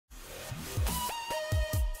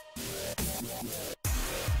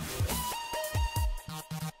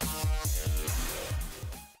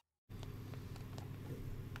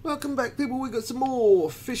Welcome back, people. We got some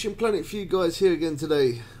more Fishing Planet for you guys here again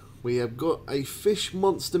today. We have got a fish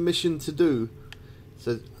monster mission to do.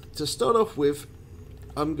 So to start off with,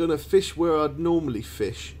 I'm gonna fish where I'd normally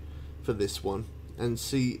fish for this one and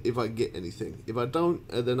see if I get anything. If I don't,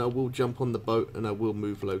 then I will jump on the boat and I will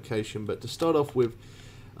move location. But to start off with,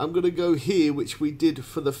 I'm gonna go here, which we did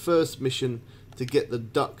for the first mission to get the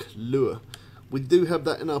duck lure. We do have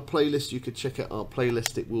that in our playlist. You could check out our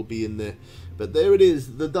playlist, it will be in there. But there it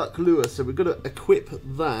is, the duck lure. So we're going to equip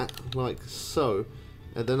that like so.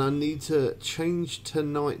 And then I need to change to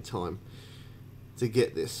nighttime to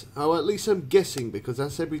get this. Oh, at least I'm guessing, because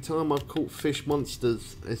that's every time I've caught fish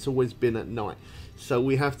monsters, it's always been at night. So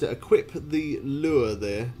we have to equip the lure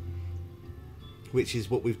there, which is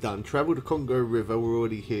what we've done. Travel to Congo River, we're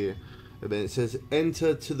already here. And then it says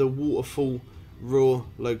enter to the waterfall raw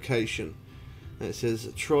location. And it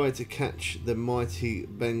says try to catch the mighty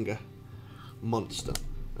Benga monster.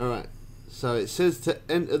 Alright, so it says to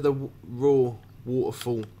enter the raw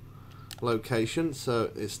waterfall location, so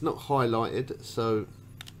it's not highlighted, so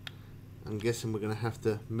I'm guessing we're going to have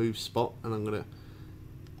to move spot, and I'm going to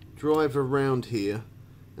drive around here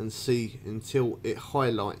and see until it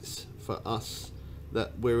highlights for us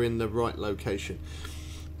that we're in the right location.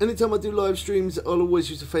 Anytime I do live streams, I'll always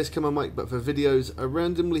use a face camera mic, but for videos I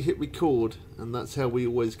randomly hit record, and that's how we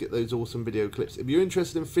always get those awesome video clips. If you're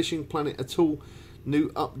interested in Fishing Planet at all, new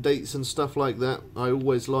updates and stuff like that, I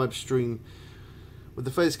always live stream with the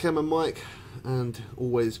face camera mic, and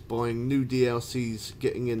always buying new DLCs,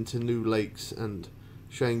 getting into new lakes and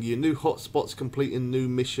showing you new hotspots, completing new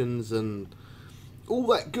missions and all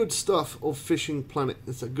that good stuff of Fishing Planet.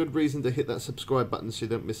 It's a good reason to hit that subscribe button so you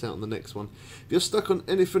don't miss out on the next one. If you're stuck on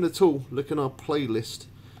anything at all, look in our playlist.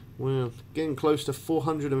 We're getting close to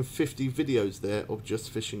 450 videos there of just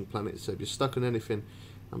Fishing Planet. So if you're stuck on anything,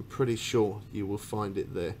 I'm pretty sure you will find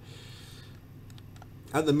it there.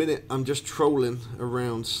 At the minute, I'm just trolling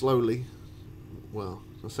around slowly. Well,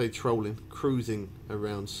 I say trolling, cruising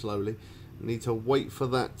around slowly. I need to wait for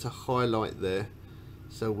that to highlight there,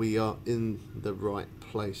 so we are in the right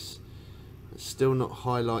place. It's still not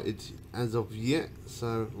highlighted as of yet,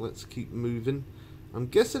 so let's keep moving. I'm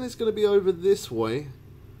guessing it's going to be over this way.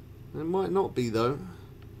 It might not be though.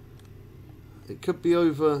 It could be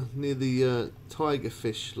over near the tiger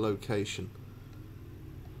fish location.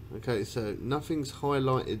 Okay, so nothing's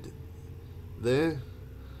highlighted there. It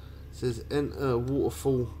says enter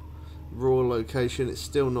waterfall raw location. It's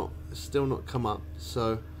still not come up,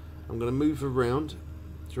 so I'm going to move around.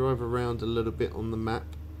 Drive around a little bit on the map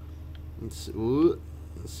and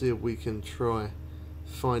see if we can try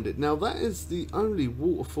find it. Now that is the only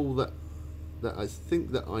waterfall that I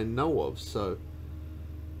think that I know of, so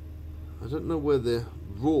I don't know where the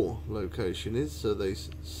raw location is. So they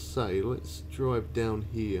say let's drive down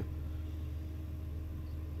here.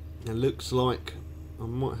 It looks like I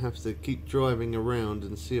might have to keep driving around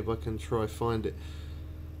and see if I can try find it.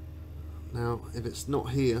 Now if it's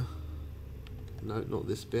not here, no, not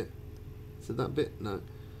this bit. Is it that bit? No.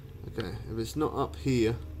 Okay, if it's not up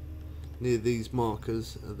here near these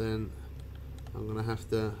markers, then I'm going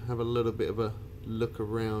to have a little bit of a look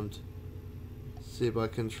around, see if I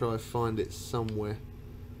can try find it somewhere.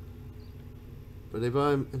 But if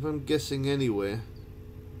I'm guessing anywhere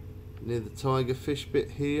near the tiger fish bit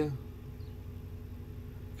here.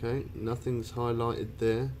 Okay, nothing's highlighted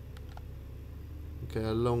there. Okay,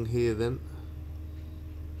 along here then.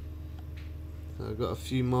 I've got a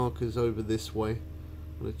few markers over this way.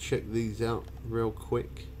 I'm going to check these out real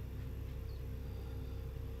quick.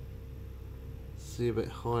 See if it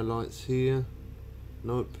highlights here.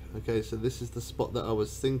 Nope. Okay, so this is the spot that I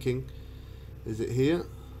was thinking. Is it here?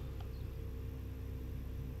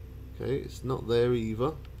 Okay, it's not there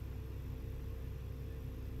either.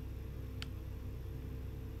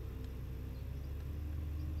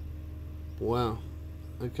 Wow.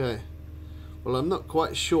 Okay. Well, I'm not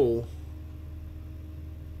quite sure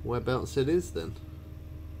whereabouts it is then.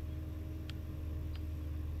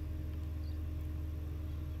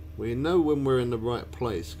 We know when we're in the right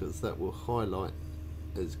place because that will highlight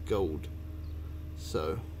as gold.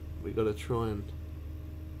 So we got to try and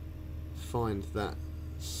find that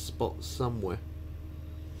spot somewhere.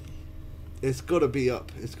 It's got to be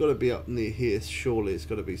up. It's got to be up near here. Surely it's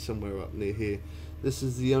got to be somewhere up near here. This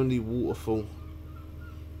is the only waterfall,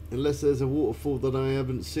 unless there's a waterfall that I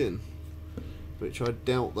haven't seen, which I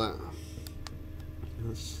doubt that.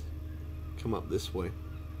 Let's come up this way.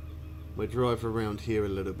 We'll drive around here a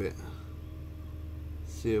little bit,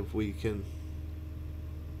 see if we can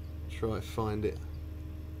try find it.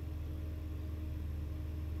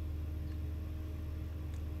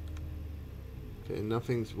 Okay,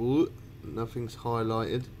 nothing's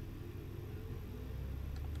highlighted.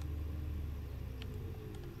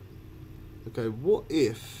 Okay, what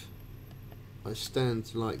if I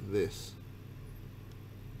stand like this?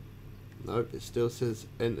 Nope, it still says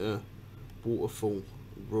enter waterfall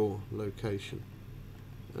raw location.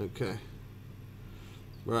 Okay.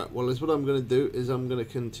 Right, well, what I'm going to do is I'm going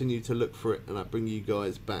to continue to look for it, and I'll bring you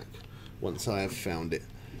guys back once I have found it.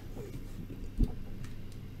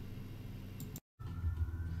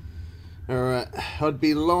 Alright, I'd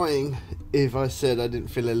be lying if I said I didn't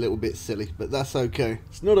feel a little bit silly, but that's okay.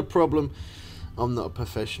 It's not a problem. I'm not a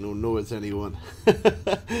professional, nor is anyone.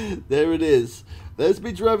 There it is. There's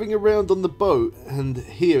me driving around on the boat, and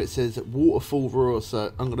here it says Waterfall Roar,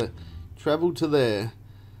 so I'm going to travel to there.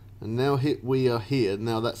 And now we are here.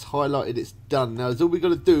 Now that's highlighted, it's done. Now all we got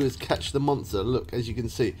to do is catch the monster. Look, as you can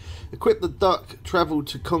see. Equip the duck, travel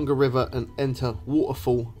to Congo River, and enter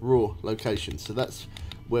Waterfall Roar location. So that's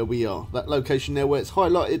where we are. That location there where it's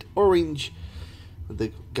highlighted orange. With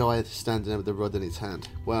the guy standing there with the rod in his hand.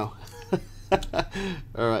 Wow.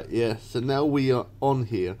 Alright, yeah. So now we are on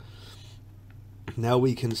here. Now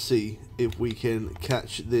we can see if we can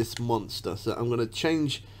catch this monster. So I'm going to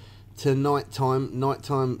change to nighttime.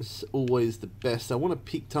 Nighttime's always the best. I want a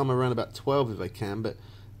peak time around about 12 if I can, but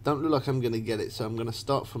don't look like I'm going to get it. So I'm going to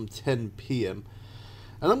start from 10 PM.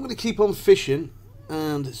 And I'm going to keep on fishing.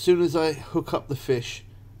 And as soon as I hook up the fish,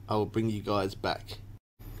 I will bring you guys back.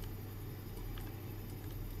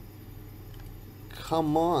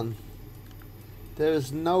 Come on. There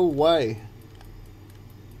is no way.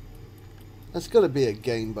 That's got to be a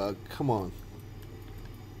game bug. Come on.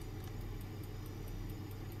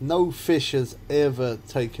 No fish has ever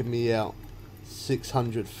taken me out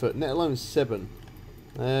 600 foot, let alone 7.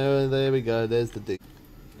 There we go. There's the dig.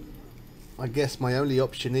 I guess my only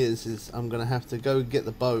option is I'm going to have to go get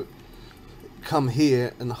the boat, come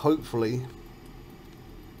here, and hopefully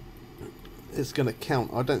it's going to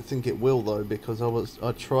count. I don't think it will though, because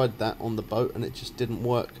I tried that on the boat and it just didn't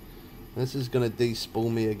work. This is going to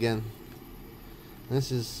despool me again.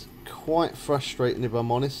 This is quite frustrating if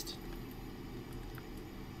I'm honest.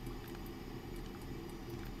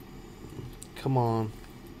 Come on.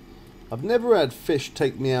 I've never had fish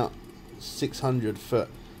take me out 600 foot.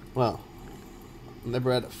 Well, I've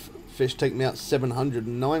never had a fish take me out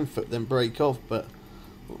 709 foot then break off, but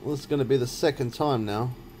this is going to be the second time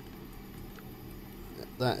now.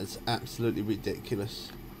 That is absolutely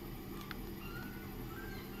ridiculous.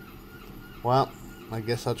 Well, I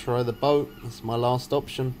guess I'll try the boat. That's my last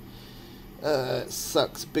option. It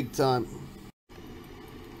sucks big time.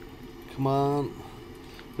 Come on.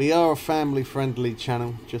 We are a family friendly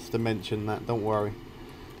channel, just to mention that, don't worry.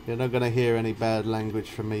 You're not going to hear any bad language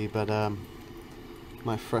from me, but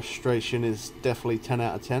my frustration is definitely 10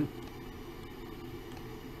 out of 10.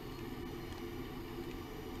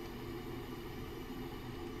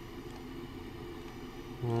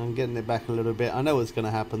 I'm getting it back a little bit. I know what's going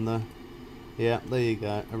to happen though. Yeah, there you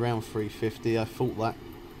go. Around 350. I thought that.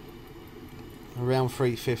 Around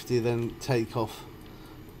 350, then take off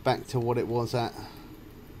back to what it was at.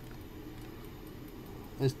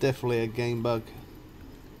 It's definitely a game bug.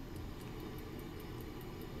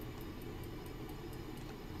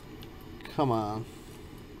 Come on.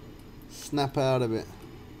 Snap out of it.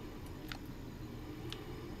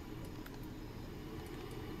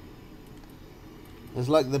 There's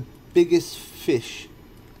like the biggest fish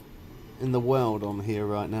in the world on here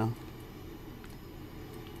right now.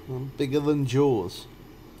 Well, bigger than Jaws.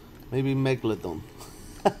 Maybe Megalodon.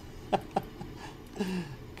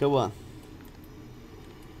 Come on.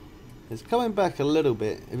 It's coming back a little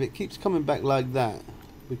bit. If it keeps coming back like that,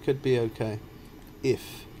 we could be okay.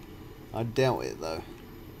 If. I doubt it though.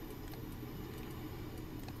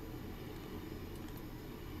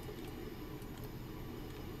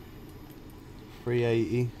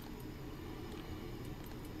 $3.80.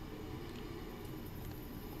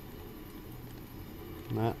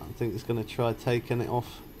 No, I think it's going to try taking it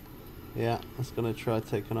off. Yeah, it's going to try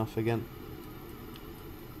taking off again.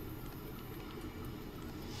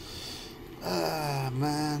 Ah,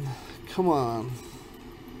 man. Come on.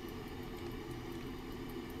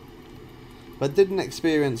 If I didn't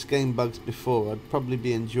experience game bugs before, I'd probably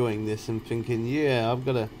be enjoying this and thinking, yeah, I've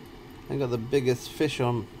got the biggest fish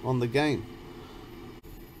on the game.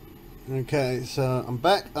 Okay, so I'm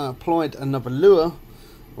back. I applied another lure.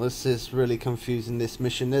 This is really confusing, this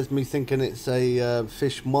mission. There's me thinking it's a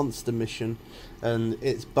fish monster mission and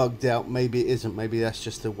it's bugged out. Maybe it isn't. Maybe that's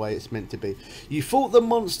just the way it's meant to be. You fought the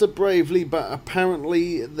monster bravely, but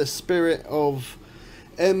apparently the spirit of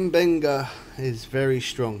Mbenga is very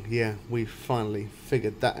strong. Yeah, we finally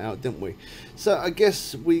figured that out, didn't we? So I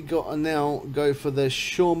guess we got to now go for the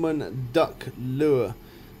shoreman duck lure,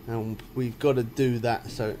 and we've got to do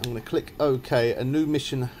that. So I'm going to click OK. A new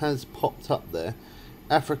mission has popped up there.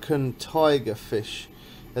 African tiger fish,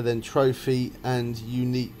 and then trophy and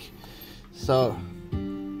unique. So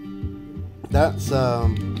that's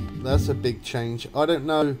a big change. I don't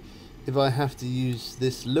know if I have to use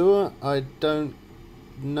this lure. I don't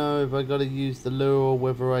know if I got to use the lure or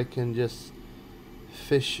whether I can just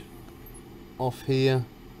fish off here.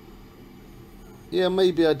 Yeah,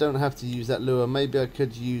 maybe I don't have to use that lure. Maybe I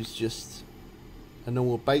could use just a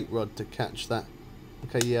normal bait rod to catch that.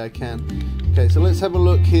 Okay, yeah, I can. Okay, so let's have a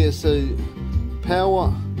look here. So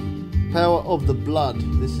power of the blood,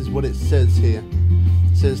 this is what it says here.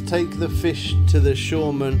 It says take the fish to the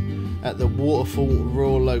shoreman at the waterfall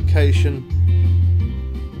raw location.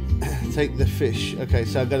 Take the fish. Okay,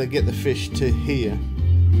 so I've got to get the fish to here,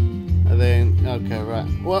 and then okay, right,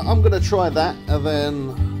 well, I'm gonna try that, and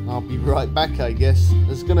then I'll be right back, I guess.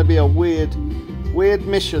 It's gonna be a weird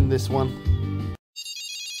mission, this one.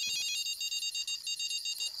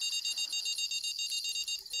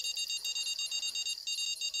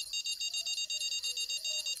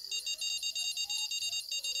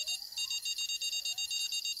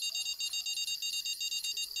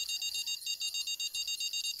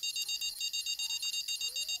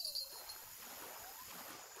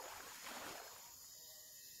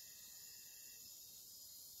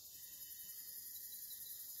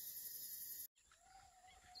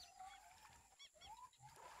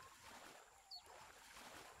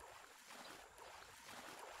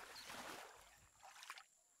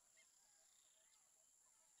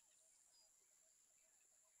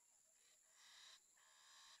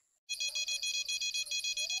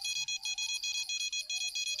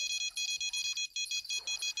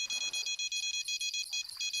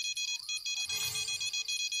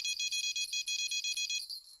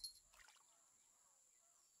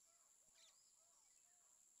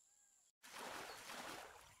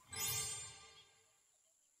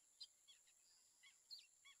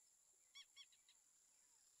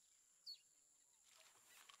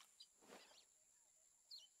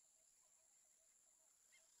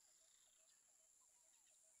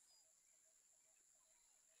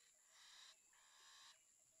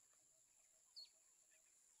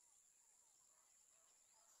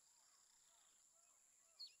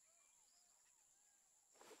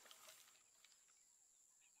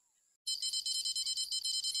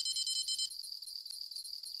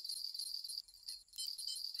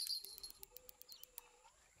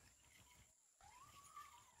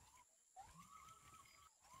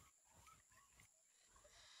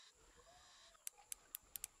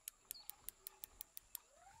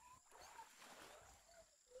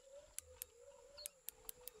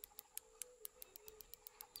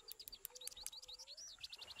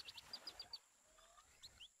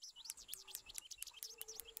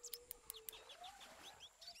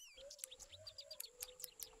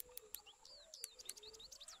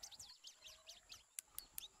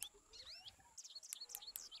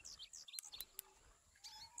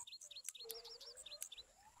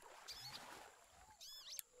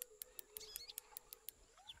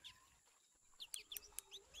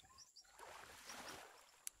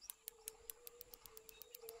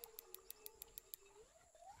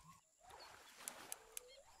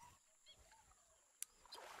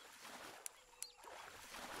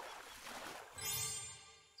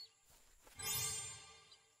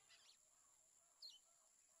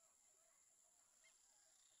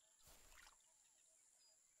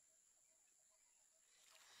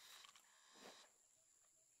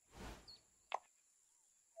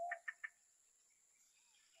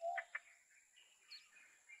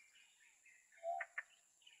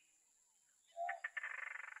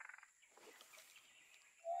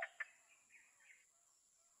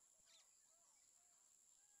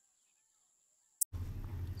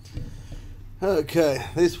 Okay,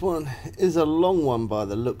 this one is a long one by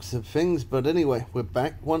the looks of things, but anyway, we're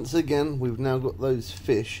back once again. We've now got those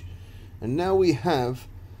fish, and now we have,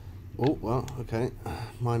 oh well, okay,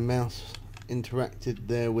 my mouse interacted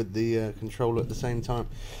there with the controller at the same time.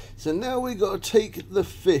 So now we got to take the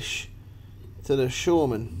fish to the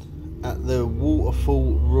shoreman at the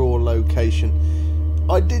waterfall raw location.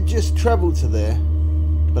 I did just travel to there,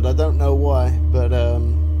 but I don't know why, but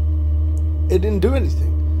it didn't do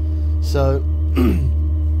anything. So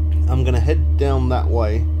I'm gonna head down that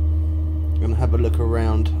way and have a look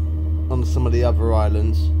around on some of the other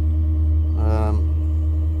islands,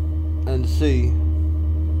 and see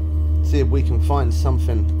if we can find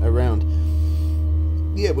something around.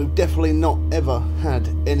 yeah, we've definitely not ever had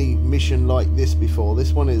any mission like this before.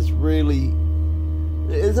 This one is really,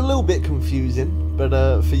 it's a little bit confusing,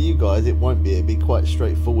 but for you guys it won't be. It'll be quite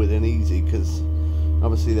straightforward and easy, because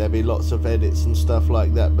obviously there'll be lots of edits and stuff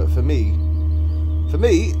like that. But for me,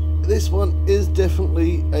 this one is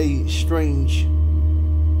definitely a strange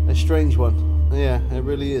one. Yeah, it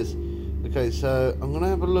really is. Okay, so I'm gonna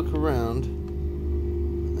have a look around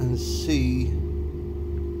and see.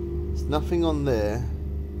 There's nothing on there.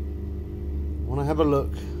 I want to have a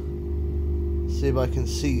look, see if I can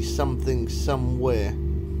see something somewhere,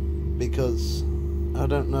 because I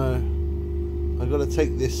don't know. I got to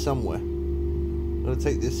take this somewhere. Got to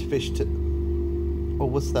take this fish to. Oh,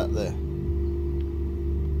 what's that there?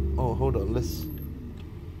 Oh, hold on. Let's.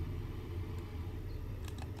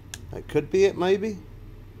 That could be it, maybe.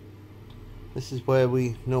 This is where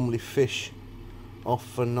we normally fish off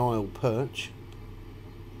for Nile perch.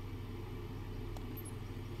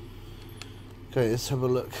 Okay, let's have a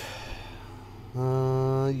look.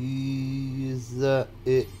 Is that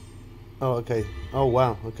it? Oh, okay. Oh,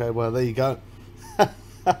 wow. Okay, well, there you go.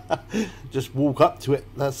 Just walk up to it.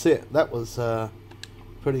 That's it. That was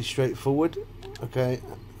pretty straightforward. Okay.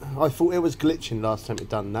 I thought it was glitching last time it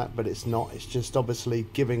done that, but it's not. It's just obviously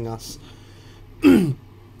giving us...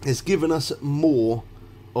 it's given us more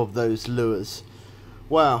of those lures.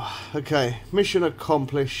 Wow. Okay. Mission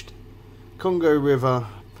accomplished. Congo River...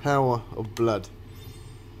 Power of blood.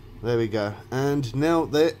 There we go. And now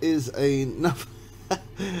there is another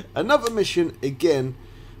another mission again,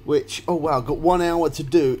 which, oh wow, got 1 hour to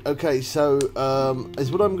do. Okay, so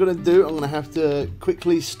is what I'm gonna do. I'm gonna have to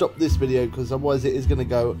quickly stop this video, because otherwise it is gonna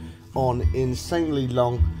go on insanely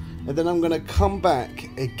long, and then I'm gonna come back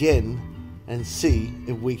again and see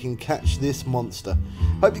if we can catch this monster.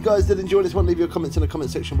 Hope you guys did enjoy this one. Leave your comments in the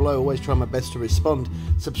comment section below. Always try my best to respond.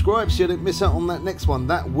 Subscribe so you don't miss out on that next one.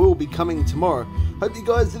 That will be coming tomorrow. Hope you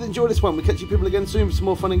guys did enjoy this one. We'll catch you people again soon for some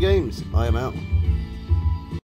more fun and games. I am out.